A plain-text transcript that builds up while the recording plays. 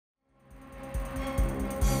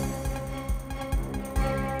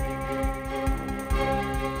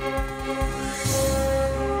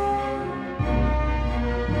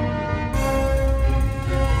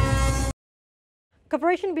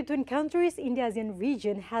Cooperation between countries in the ASEAN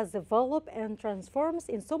region has developed and transformed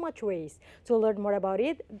in so much ways. To learn more about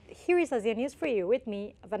it, here is ASEAN News for you with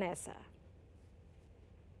me, Vanessa.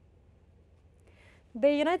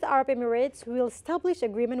 The United Arab Emirates will establish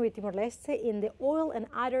agreement with Timor-Leste in the oil and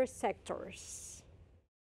other sectors.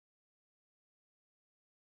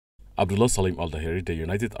 Abdullah Salim Al-Daheri, the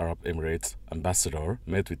United Arab Emirates ambassador,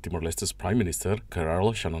 met with Timor-Leste's Prime Minister,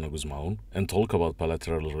 Carol Shanana Guzmão, and talked about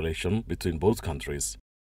bilateral relations between both countries.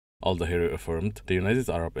 Al-Daheri affirmed the United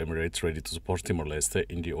Arab Emirates ready to support Timor-Leste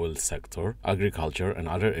in the oil sector, agriculture, and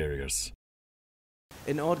other areas.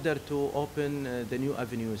 In order to open the new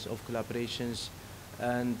avenues of collaborations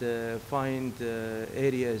and find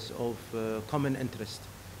areas of common interest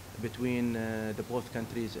between the both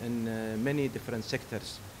countries in many different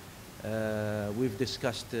sectors. We've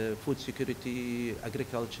discussed food security,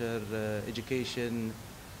 agriculture, education,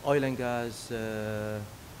 oil and gas,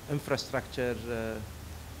 infrastructure.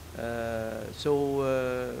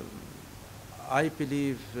 I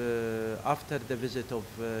believe after the visit of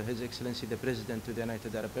His Excellency the President to the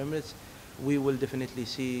United Arab Emirates, we will definitely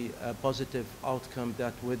see a positive outcome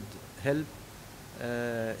that would help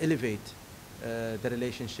elevate the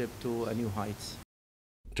relationship to a new heights.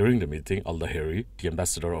 During the meeting, Al-Daheri, the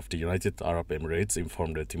ambassador of the United Arab Emirates,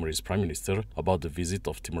 informed the Timorese Prime Minister about the visit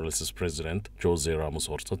of Timor-Leste's President, José Ramos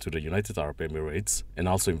Horta, to the United Arab Emirates, and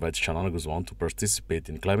also invited Shanana Guzmão to participate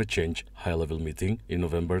in climate change high-level meeting in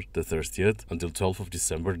November the 30th until 12th of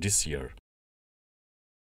December this year.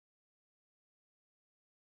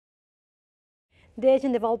 The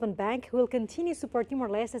Asian Development Bank will continue to support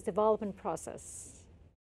Timor-Leste's development process.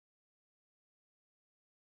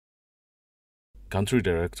 Country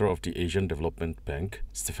Director of the Asian Development Bank,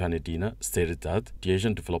 Stefani Dina, stated that the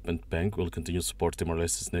Asian Development Bank will continue to support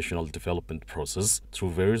Timor-Leste's national development process through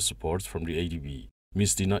various supports from the ADB.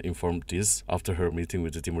 Ms. Dina informed this after her meeting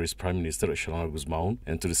with the Timorese Prime Minister, Shanana Guzmão,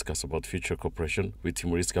 and to discuss about future cooperation with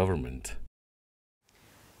Timorese government.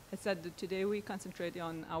 I said that today we concentrate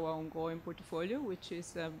on our ongoing portfolio, which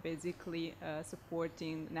is basically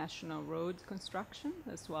supporting national road construction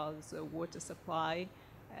as well as water supply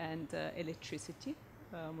and electricity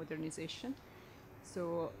modernization.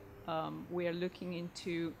 So we are looking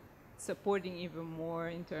into supporting even more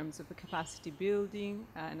in terms of capacity building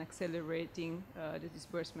and accelerating the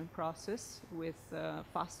disbursement process with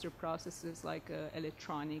faster processes like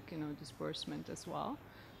electronic disbursement as well,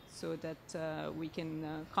 so that we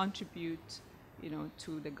can contribute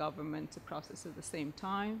to the government process at the same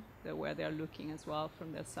time, where they are looking as well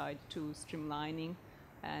from their side to streamlining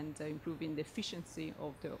and improving the efficiency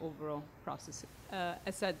of the overall process.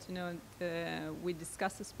 As said, we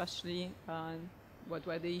discussed especially what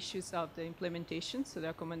were the issues of the implementation. So the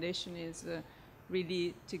recommendation is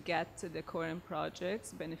really to get the current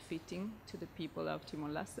projects benefiting to the people of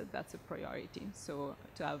Timor-Leste. That's a priority. So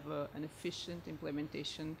to have an efficient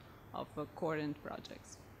implementation of current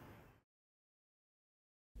projects.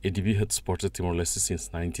 ADB had supported Timor-Leste since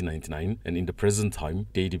 1999, and in the present time,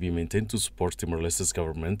 the ADB maintained to support Timor-Leste's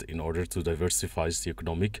government in order to diversify the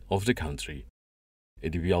economic of the country.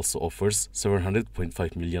 ADB also offers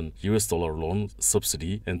 $700.5 million loan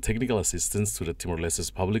subsidy and technical assistance to the Timor-Leste's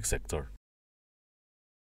public sector.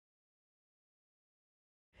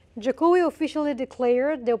 Jokowi officially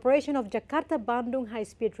declared the operation of Jakarta-Bandung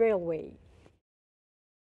high-speed railway.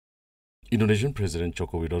 Indonesian President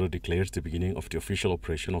Joko Widodo declared the beginning of the official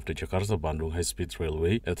operation of the Jakarta-Bandung high-speed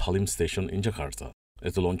railway at Halim Station in Jakarta.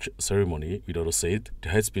 At the launch ceremony, Widodo said the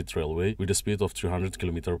high-speed railway with a speed of 300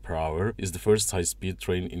 km per hour is the first high-speed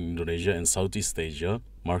train in Indonesia and Southeast Asia,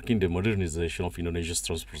 marking the modernization of Indonesia's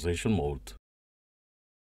transportation mode.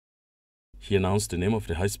 He announced the name of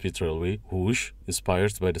the high-speed railway, Wush,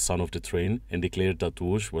 inspired by the sound of the train, and declared that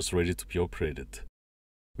Wush was ready to be operated.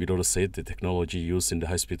 Widodo said the technology used in the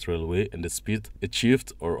high-speed railway and the speed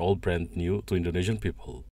achieved are all brand new to Indonesian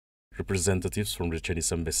people. Representatives from the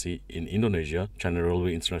Chinese Embassy in Indonesia, China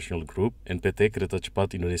Railway International Group, and PT Kereta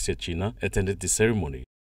Cepat Indonesia China attended the ceremony.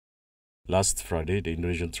 Last Friday, the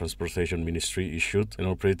Indonesian Transportation Ministry issued an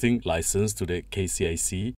operating license to the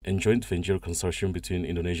KCIC, a joint venture consortium between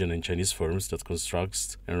Indonesian and Chinese firms that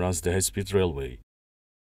constructs and runs the high-speed railway.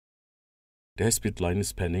 The high-speed line is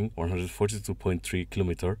spanning 142.3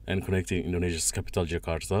 km and connecting Indonesia's capital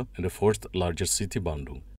Jakarta and the fourth largest city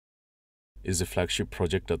Bandung. It is a flagship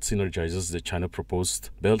project that synergizes the China-proposed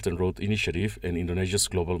Belt and Road Initiative and Indonesia's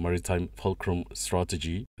global maritime fulcrum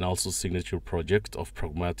strategy, and also signature project of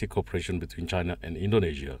pragmatic cooperation between China and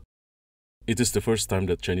Indonesia. It is the first time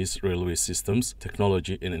that Chinese railway systems,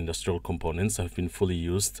 technology and industrial components have been fully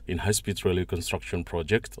used in high-speed railway construction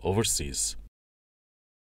projects overseas.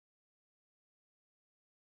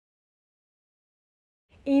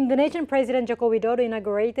 Indonesian President Joko Widodo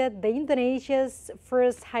inaugurated the Indonesia's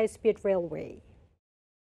first high-speed railway.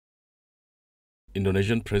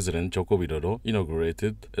 Indonesian President Joko Widodo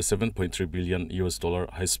inaugurated a $7.3 billion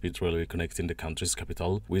high-speed railway connecting the country's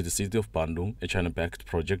capital with the city of Bandung, a China-backed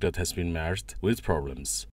project that has been marred with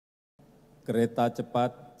problems. Kereta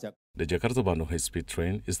cepat The Jakarta-Bandung high-speed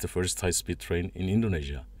train is the first high-speed train in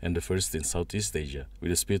Indonesia and the first in Southeast Asia,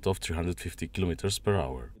 with a speed of 350 kilometers per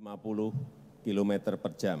hour. 50 km per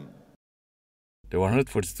jam. The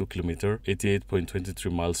 142-kilometer,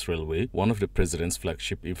 88.23 miles railway, one of the president's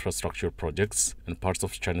flagship infrastructure projects and part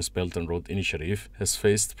of China's Belt and Road Initiative, has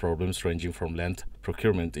faced problems ranging from land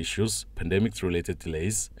procurement issues, pandemic-related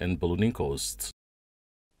delays, and ballooning costs.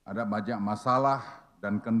 Ada banyak masalah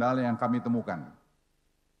dan kendala yang kami temukan.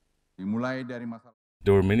 Dimulai dari masalah.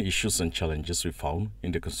 There were many issues and challenges we found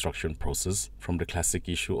in the construction process, from the classic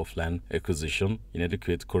issue of land acquisition,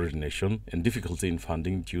 inadequate coordination, and difficulty in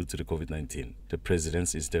funding due to the COVID-19. The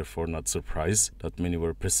President is therefore not surprised that many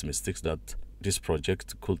were pessimistic that this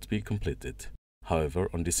project could be completed. However,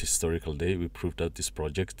 on this historical day, we proved that this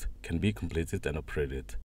project can be completed and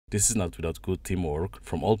operated. This is not without good teamwork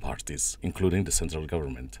from all parties, including the central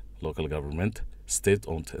government, local government,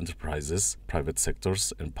 state-owned enterprises, private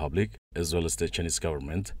sectors, and public, as well as the Chinese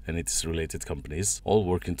government and its related companies, all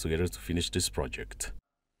working together to finish this project.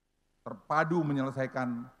 Terpadu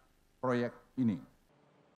menyelesaikan proyek ini.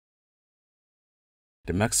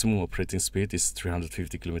 The maximum operating speed is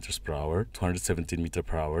 350 km per hour, 217 m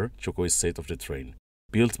per hour, Jokowi said of the train,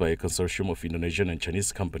 built by a consortium of Indonesian and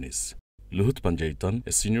Chinese companies. Luhut Panjaitan,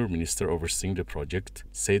 a senior minister overseeing the project,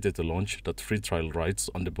 said at the launch that free trial rides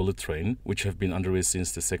on the bullet train, which have been underway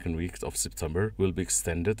since the second week of September, will be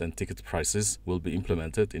extended and ticket prices will be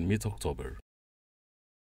implemented in mid-October.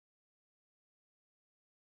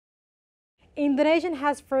 Indonesia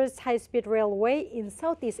has first high-speed railway in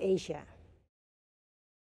Southeast Asia.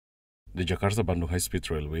 The Jakarta-Bandung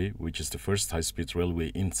high-speed railway, which is the first high-speed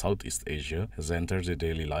railway in Southeast Asia, has entered the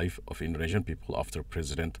daily life of Indonesian people after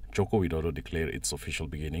President Joko Widodo declared its official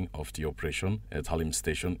beginning of the operation at Halim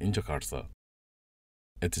Station in Jakarta.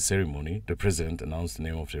 At the ceremony, the President announced the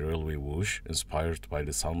name of the railway whoosh, inspired by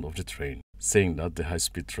the sound of the train, saying that the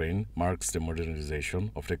high-speed train marks the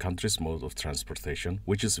modernization of the country's mode of transportation,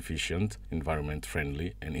 which is efficient,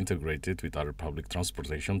 environment-friendly, and integrated with other public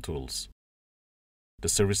transportation tools. The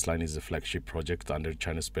service line is a flagship project under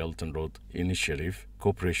China's Belt and Road Initiative,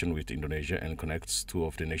 cooperation with Indonesia, and connects two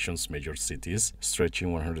of the nation's major cities,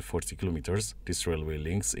 stretching 140 kilometers. This railway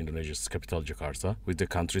links Indonesia's capital Jakarta with the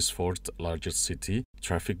country's fourth largest city.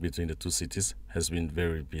 Traffic between the two cities has been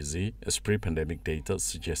very busy, as pre-pandemic data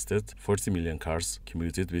suggested 40 million cars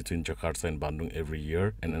commuted between Jakarta and Bandung every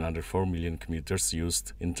year, and another 4 million commuters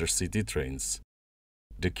used intercity trains.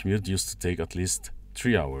 The commute used to take at least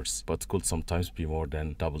 3 hours, but could sometimes be more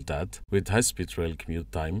than double that. With high-speed rail commute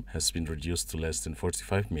time has been reduced to less than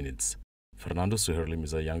 45 minutes. Fernando Suherlim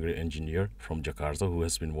is a younger engineer from Jakarta who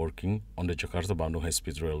has been working on the Jakarta-Bandung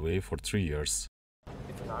high-speed railway for 3 years.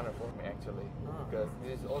 It's an honor for me actually, because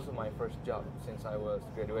this is also my first job since I was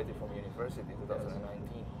graduated from university in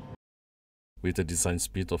 2019. With a design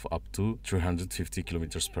speed of up to 350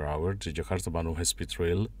 km per hour, the Jakarta-Bandung high-speed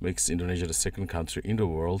rail makes Indonesia the second country in the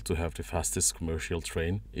world to have the fastest commercial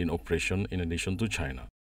train in operation in addition to China.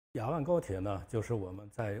 The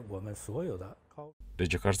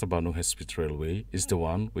Jakarta-Bandung high-speed railway is the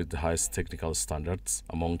one with the highest technical standards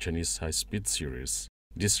among Chinese high-speed series.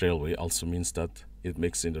 This railway also means that it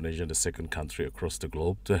makes Indonesia the second country across the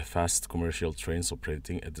globe to have fast commercial trains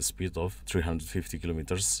operating at the speed of 350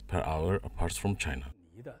 km per hour apart from China.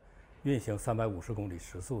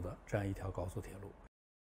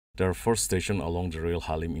 There are 4 stations along the rail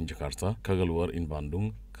Halim in Jakarta, Kagaluar in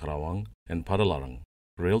Bandung, Karawang, and Padalarang.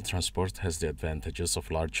 Rail transport has the advantages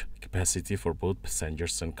of large capacity for both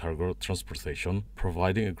passengers and cargo transportation,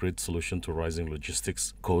 providing a great solution to rising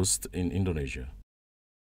logistics costs in Indonesia.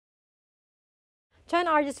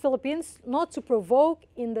 China urges Philippines not to provoke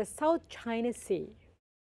in the South China Sea.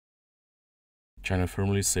 China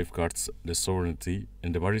firmly safeguards the sovereignty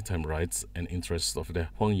and the maritime rights and interests of the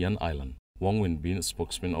Hwangyan Island, Wang Wenbin,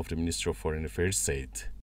 spokesman of the Ministry of Foreign Affairs, said.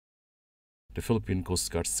 The Philippine Coast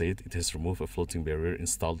Guard said it has removed a floating barrier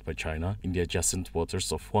installed by China in the adjacent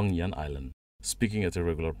waters of Hwangyan Island. Speaking at a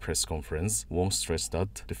regular press conference, Wang stressed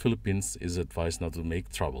that the Philippines is advised not to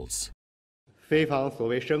make troubles. 菲方所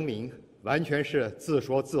谓声明完全是自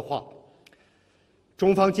说自话，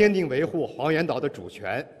中方坚定维护黄岩岛的主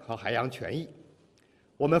权和海洋权益。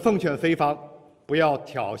我们奉劝菲方不要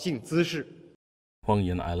挑衅滋事，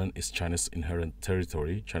 Huangyan Island is China's inherent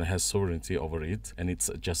territory. China has sovereignty over it and its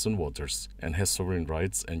adjacent waters, and has sovereign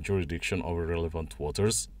rights and jurisdiction over relevant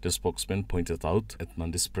waters, the spokesman pointed out at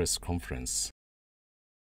Monday's press conference.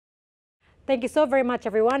 Thank you so very much,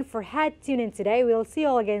 everyone, for tuning in today. We'll see you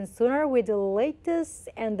all again sooner with the latest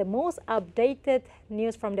and the most updated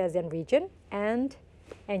news from the ASEAN region. And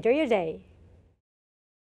enjoy your day.